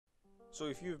So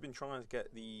if you've been trying to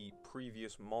get the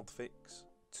previous mod fix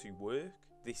to work,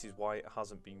 this is why it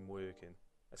hasn't been working.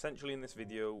 Essentially in this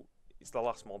video, it's the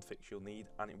last mod fix you'll need,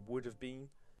 and it would have been,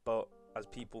 but as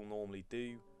people normally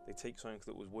do, they take something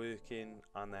that was working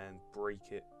and then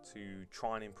break it to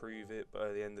try and improve it, but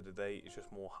at the end of the day it's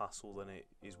just more hassle than it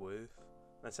is worth.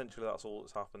 And essentially that's all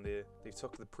that's happened here. They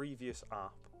took the previous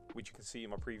app, which you can see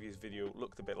in my previous video,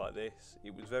 looked a bit like this.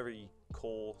 It was very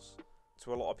coarse.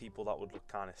 To a lot of people that would look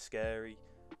kind of scary,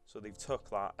 so they've took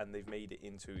that and they've made it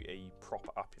into a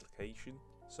proper application.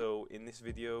 So in this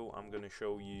video I'm going to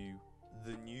show you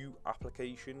the new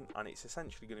application, and it's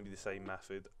essentially going to be the same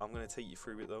method. I'm going to take you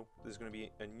through it though. There's going to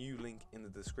be a new link in the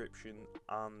description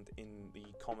and in the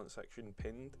comment section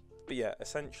pinned. But yeah,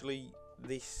 essentially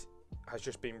this has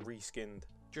just been reskinned.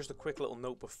 Just a quick little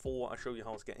note before I show you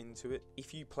how to get into it.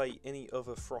 If you play any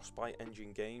other Frostbite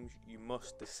engine games, you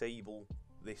must disable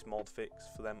this mod fix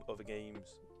for them other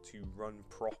games to run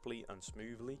properly and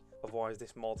smoothly. Otherwise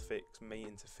this mod fix may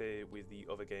interfere with the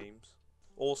other games.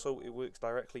 Also, it works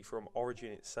directly from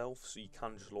Origin itself, so you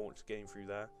can just launch the game through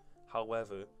there.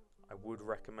 However, I would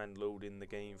recommend loading the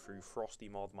game through Frosty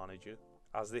Mod Manager,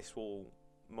 as this will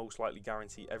most likely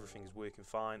guarantee everything is working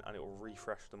fine and it will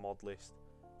refresh the mod list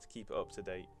to keep it up to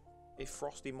date. If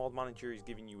Frosty Mod Manager is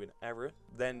giving you an error,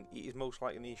 then it is most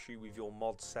likely an issue with your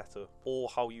mod setup or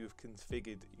how you have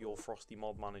configured your Frosty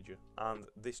Mod Manager, and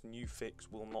this new fix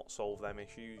will not solve them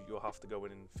issues. You'll have to go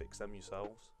in and fix them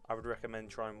yourselves. I would recommend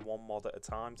trying one mod at a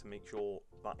time to make sure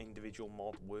that individual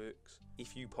mod works.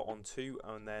 If you put on two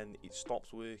and then it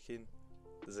stops working,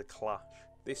 there's a clash.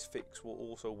 This fix will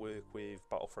also work with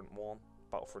Battlefront 1,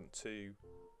 Battlefront 2,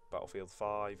 Battlefield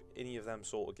 5, any of them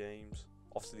sort of games.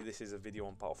 Obviously this is a video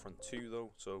on Battlefront 2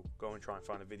 though, so go and try and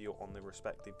find a video on the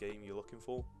respective game you're looking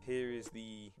for. Here is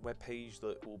the web page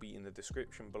that will be in the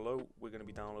description below. We're going to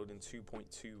be downloading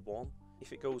 2.21.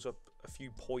 If it goes up a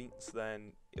few points,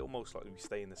 then it'll most likely be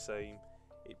staying the same.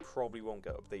 It probably won't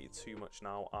get updated too much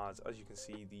now, as you can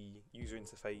see the user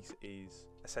interface is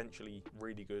essentially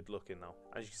really good looking now.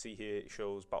 As you can see here, it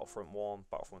shows Battlefront 1,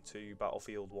 Battlefront 2,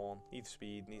 Battlefield 1, Need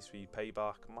for Speed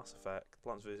Payback, Mass Effect,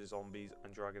 Plants vs Zombies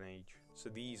and Dragon Age. So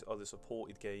these are the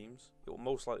supported games. It will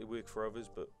most likely work for others,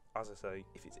 but as I say,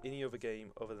 if it's any other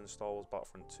game other than Star Wars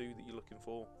Battlefront 2 that you're looking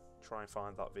for, try and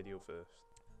find that video first.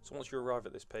 So once you arrive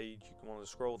at this page, you can want to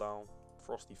scroll down,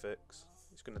 Frosty Fix.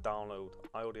 It's going to download.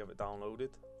 I already have it downloaded.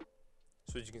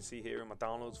 So as you can see here in my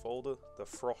downloads folder, the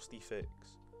Frosty Fix.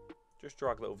 Just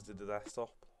drag that over to the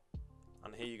desktop.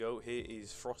 And here you go, here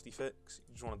is Frosty Fix.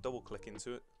 You just want to double click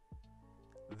into it.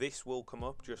 This will come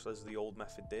up just as the old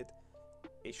method did.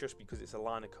 It's just because it's a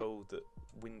line of code that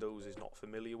Windows is not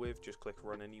familiar with. Just click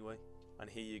run anyway. And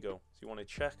here you go. So you want to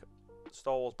check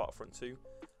Star Wars Battlefront 2.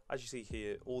 As you see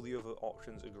here, all the other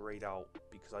options are greyed out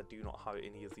because I do not have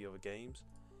any of the other games.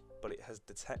 But it has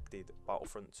detected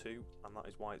Battlefront 2, and that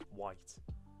is why it's white.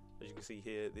 As you can see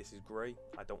here, this is grey.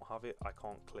 I don't have it. I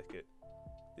can't click it.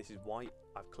 This is white.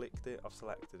 I've clicked it. I've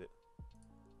selected it.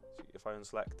 So if I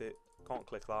unselect it, can't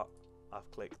click that. I've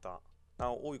clicked that.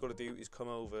 Now all you've got to do is come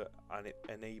over and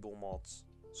enable mods.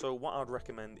 So what I'd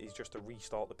recommend is just to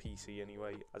restart the PC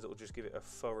anyway, as it will just give it a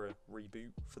thorough reboot.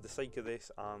 For the sake of this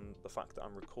and the fact that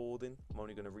I'm recording, I'm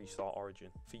only going to restart Origin.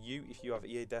 For you, if you have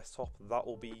EA Desktop, that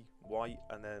will be white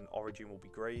and then Origin will be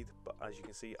greyed, but as you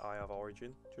can see I have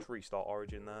Origin. Just restart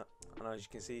Origin there, and as you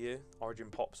can see here, Origin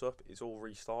pops up, it's all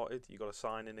restarted. You've got to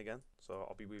sign in again, so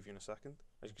I'll be with you in a second.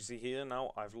 As you can see here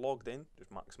now, I've logged in,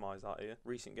 just maximise that here.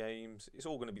 Recent games, it's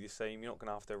all going to be the same, you're not going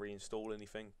to have to reinstall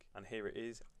anything, and here it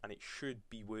is, and it should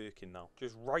be working now.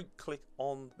 Just right click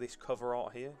on this cover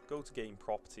art here, go to game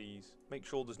properties, make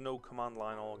sure there's no command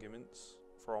line arguments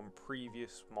from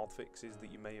previous mod fixes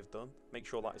that you may have done. Make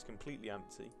sure that is completely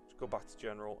empty. Just go back to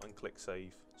general and click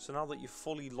save. So now that you're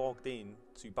fully logged in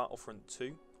to Battlefront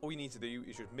 2, all you need to do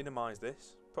is just minimise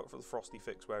this, put for the Frosty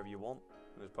Fix wherever you want,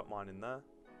 and just put mine in there.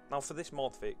 Now for this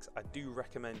mod fix, I do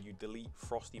recommend you delete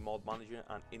Frosty Mod Manager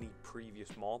and any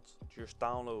previous mods. Just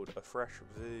download a fresh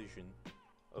version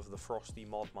of the Frosty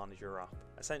Mod Manager app.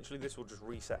 Essentially this will just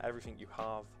reset everything you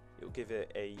have. It'll give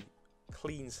it a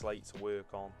clean slate to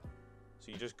work on.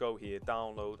 So you just go here,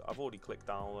 download. I've already clicked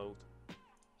download.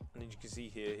 And as you can see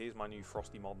here, here's my new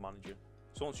Frosty Mod Manager.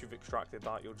 So once you've extracted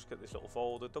that, you'll just get this little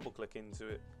folder, double click into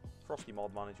it, Frosty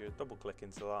Mod Manager, double click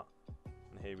into that,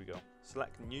 and here we go.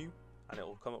 Select new, and it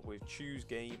will come up with choose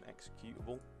game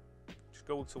executable. Just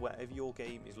go to wherever your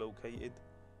game is located.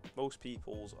 Most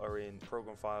people's are in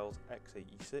program files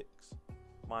x86.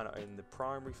 Mine are in the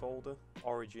primary folder,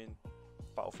 Origin,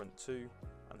 Battlefront 2,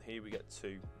 and here we get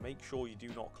 2. Make sure you do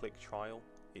not click trial.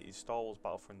 It is Star Wars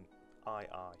Battlefront II.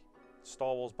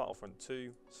 Star Wars Battlefront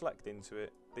 2, select into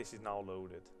it. This is now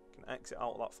loaded. You can exit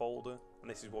out of that folder, and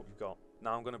this is what we've got.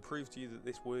 Now I'm going to prove to you that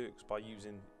this works by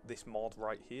using this mod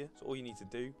right here. So all you need to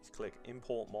do is click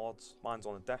import mods. Mine's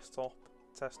on the desktop,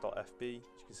 test.fb. As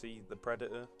you can see, the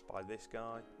Predator by this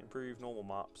guy. Improve normal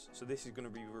maps. So this is going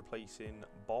to be replacing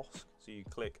Bosk. So you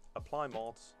click apply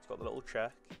mods. It's got the little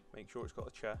check. Make sure it's got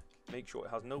a check. Make sure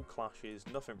it has no clashes,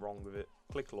 nothing wrong with it.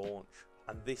 Click launch.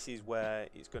 And this is where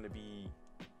it's going to be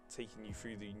taking you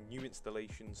through the new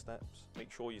installation steps. Make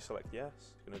sure you select yes.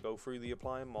 It's going to go through the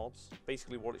applying mods.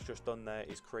 Basically what it's just done there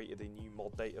is created a new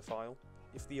mod data file.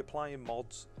 If the applying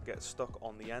mods get stuck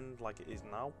on the end like it is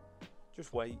now,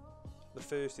 just wait. The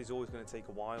first is always going to take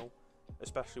a while,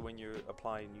 especially when you're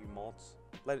applying new mods.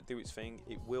 Let it do its thing,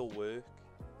 it will work.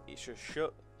 It's just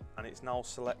shut, and it's now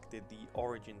selected the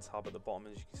origin tab at the bottom.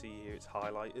 As you can see here, it's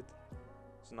highlighted.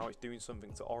 So now it's doing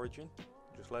something to origin.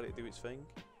 Just let it do its thing.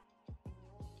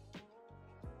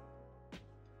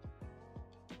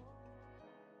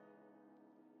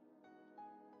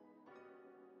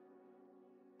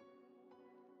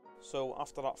 So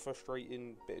after that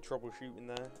frustrating bit of troubleshooting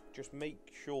there, just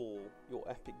make sure your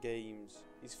Epic Games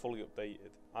is fully updated,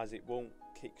 as it won't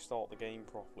kickstart the game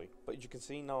properly. But as you can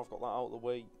see now, I've got that out of the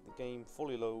way, the game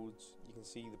fully loads. You can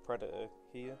see the Predator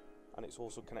here, and it's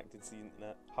also connected to the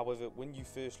internet. However, when you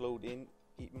first load in,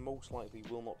 it most likely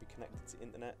will not be connected to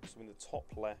internet. So in the top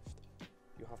left,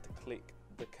 you have to click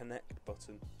the connect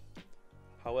button.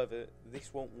 However,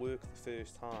 this won't work the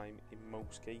first time in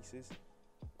most cases.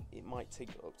 It might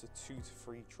take up to 2 to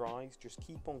 3 tries. Just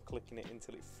keep on clicking it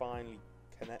until it finally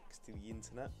connects to the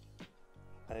internet,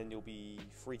 and then you'll be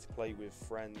free to play with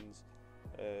friends,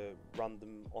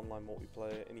 random online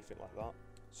multiplayer, anything like that.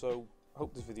 So I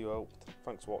hope this video helped.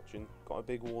 Thanks for watching. Got a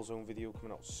big Warzone video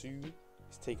coming out soon.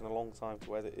 It's taken a long time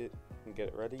to edit it and get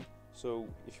it ready. So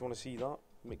if you want to see that,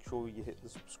 make sure you hit the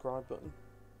subscribe button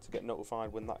to get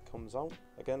notified when that comes out.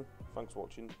 Again, thanks for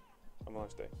watching. Have a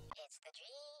nice day.